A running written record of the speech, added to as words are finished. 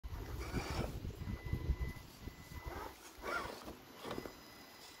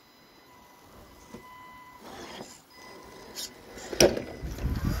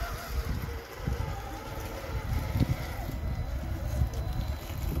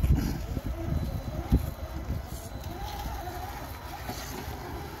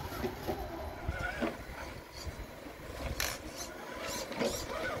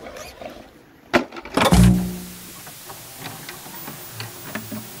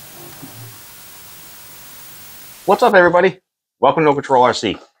What's up, everybody? Welcome to No Control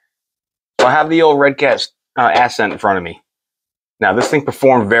RC. So I have the old REDCAT Ascent in front of me. Now, this thing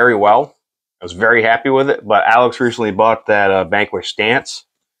performed very well. I was very happy with it, but Alex recently bought that Vanquish stance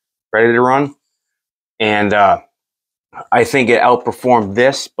ready to run, and I think it outperformed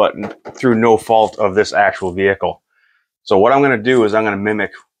this, but through no fault of this actual vehicle. So what I'm going to do is I'm going to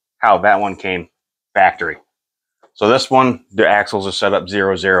mimic how that one came factory. So this one, the axles are set up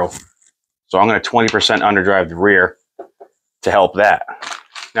 0-0. So I'm going to 20% underdrive the rear to help that.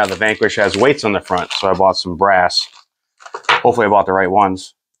 Now the Vanquish has weights on the front, so I bought some brass. Hopefully I bought the right ones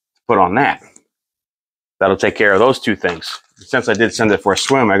to put on that. That'll take care of those two things. Since I did send it for a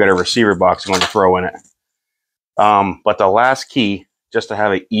swim, I got a receiver box I'm going to throw in it. But the last key, just to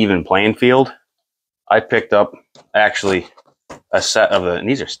have an even playing field, I picked up actually a set of the, and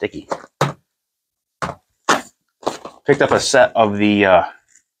these are sticky. Picked up a set of the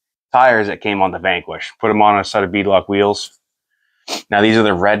tires that came on the Vanquish. Put them on a set of beadlock wheels. Now these are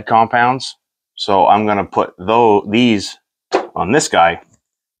the red compounds, so I'm going to put these on this guy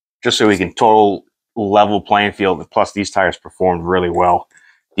just so we can total level playing field. Plus these tires performed really well.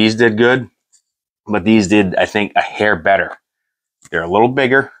 These did good, but these did, I think, a hair better. They're a little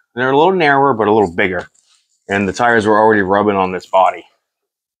bigger. They're a little narrower, but a little bigger. And the tires were already rubbing on this body.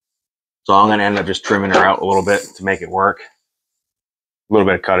 So I'm going to end up just trimming her out a little bit to make it work. A little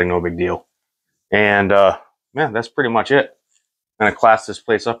bit of cutting, no big deal. And yeah, that's pretty much it. I'm going to class this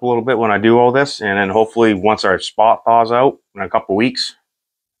place up a little bit when I do all this. And then hopefully once our spot thaws out in a couple weeks,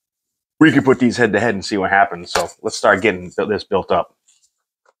 we can put these head to head and see what happens. So let's start getting this built up.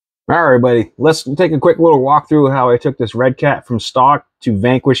 All right, everybody. Let's take a quick little walkthrough of how I took this REDCAT from stock to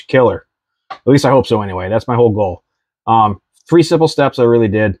Vanquish Killer. At least I hope so anyway. That's my whole goal. 3 simple steps I really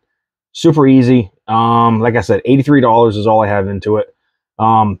did. Super easy. Like I said, $83 is all I have into it.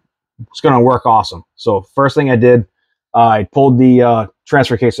 It's going to work awesome. So first thing I did, I pulled the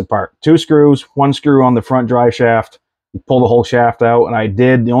transfer case apart. 2 screws, 1 screw on the front drive shaft. You pull the whole shaft out, and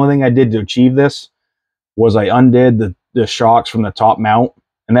the only thing I did to achieve this was I undid the shocks from the top mount,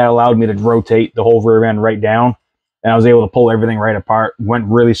 and that allowed me to rotate the whole rear end right down, and I was able to pull everything right apart. Went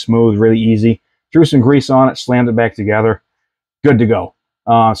really smooth, really easy. Threw some grease on it, slammed it back together. Good to go.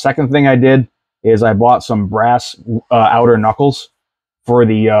 Second thing I did is I bought some brass outer knuckles for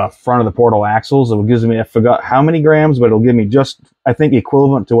the front of the portal axles. It gives me, I forgot how many grams, but it'll give me just, I think,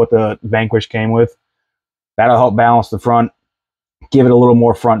 equivalent to what the Vanquish came with. That'll help balance the front, give it a little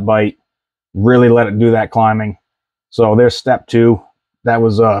more front bite, really let it do that climbing. So there's step 2. That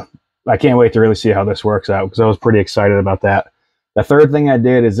was, I can't wait to really see how this works out because I was pretty excited about that. The third thing I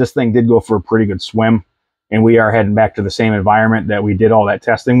did is this thing did go for a pretty good swim, and we are heading back to the same environment that we did all that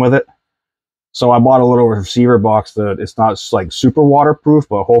testing with it. So I bought a little receiver box that it's not like super waterproof,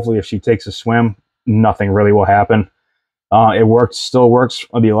 but hopefully if she takes a swim, nothing really will happen. It still works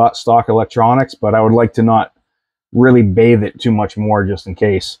on the stock electronics, but I would like to not really bathe it too much more just in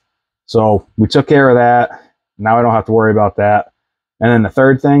case. So we took care of that. Now I don't have to worry about that. And then the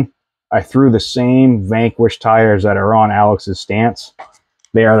third thing, I threw the same Vanquish tires that are on Alex's stance.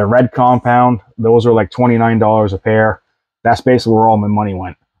 They are the red compound. Those are like $29 a pair. That's basically where all my money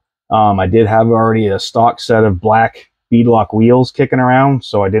went. I did have already a stock set of black beadlock wheels kicking around,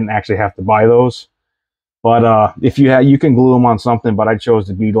 so I didn't actually have to buy those. But if you can glue them on something, but I chose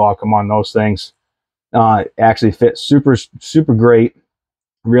to beadlock them on those things. It actually fit super, super great.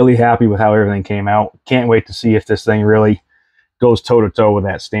 Really happy with how everything came out. Can't wait to see if this thing really goes toe-to-toe with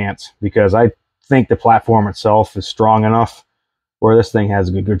that stance, because I think the platform itself is strong enough where this thing has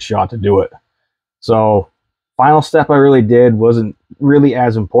a good shot to do it. So final step I really did wasn't really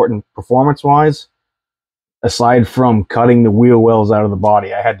as important performance-wise, aside from cutting the wheel wells out of the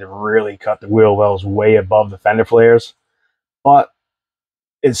body. I had to really cut the wheel wells way above the fender flares, but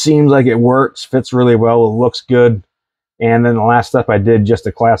it seems like it works, fits really well, it looks good. And then the last step I did just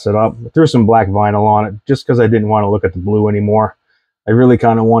to class it up, I threw some black vinyl on it just because I didn't want to look at the blue anymore. I really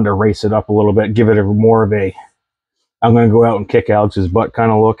kind of wanted to race it up a little bit, give it more of a, I'm going to go out and kick Alex's butt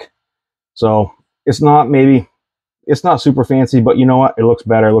kind of look. So it's not super fancy, but you know what? It looks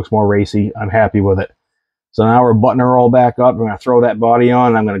better. It looks more racy. I'm happy with it. So now we're buttoning her all back up. We're going to throw that body on.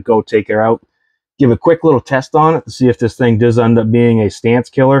 And I'm going to go take her out, give a quick little test on it to see if this thing does end up being a stance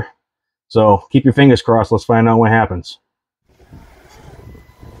killer. So keep your fingers crossed. Let's find out what happens.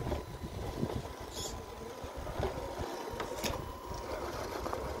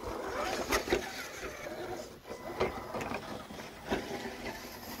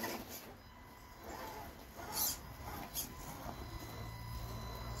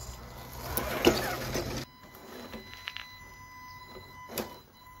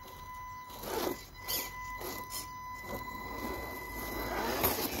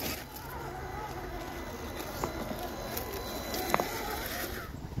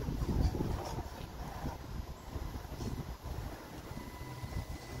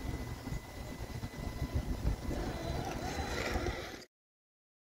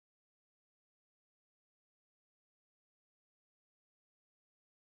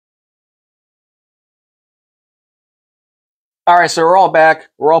 All right, so we're all back.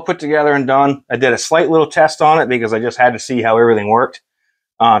 We're all put together and done. I did a slight little test on it because I just had to see how everything worked.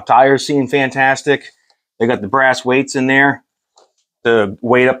 Tires seem fantastic. They got the brass weights in there to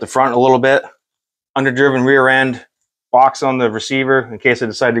weight up the front a little bit. Underdriven rear end, box on the receiver in case I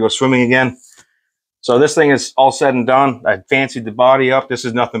decide to go swimming again. So this thing is all said and done. I fancied the body up. This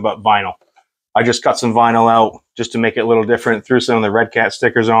is nothing but vinyl. I just cut some vinyl out just to make it a little different, threw some of the REDCAT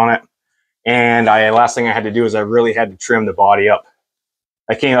stickers on it. And last thing I had to do is I really had to trim the body up.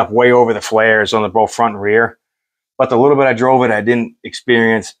 I came up way over the flares on the both front and rear. But the little bit I drove it, I didn't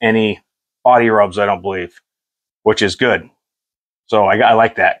experience any body rubs, I don't believe, which is good. So I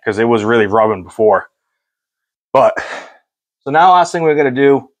like that because it was really rubbing before. But, so now last thing we're going to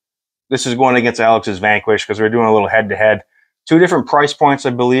do, this is going against Alex's Vanquish because we're doing a little head-to-head. Two different price points,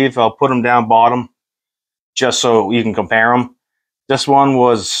 I believe. I'll put them down bottom just so you can compare them. This one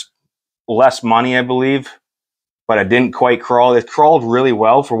was less money, I believe, but it didn't quite crawl. It crawled really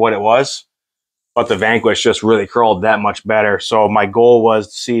well for what it was, but the Vanquish just really crawled that much better. So my goal was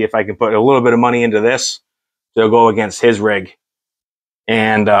to see if I can put a little bit of money into this to go against his rig.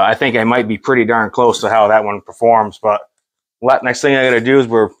 And I think I might be pretty darn close to how that one performs. But next thing I got to do is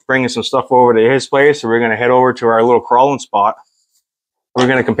we're bringing some stuff over to his place. So we're going to head over to our little crawling spot. We're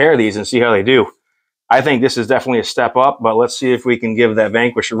going to compare these and see how they do. I think this is definitely a step up, but let's see if we can give that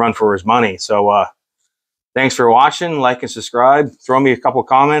Vanquish a run for his money. So thanks for watching. Like and subscribe. Throw me a couple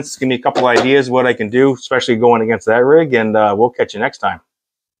comments. Give me a couple ideas what I can do, especially going against that rig. And we'll catch you next time.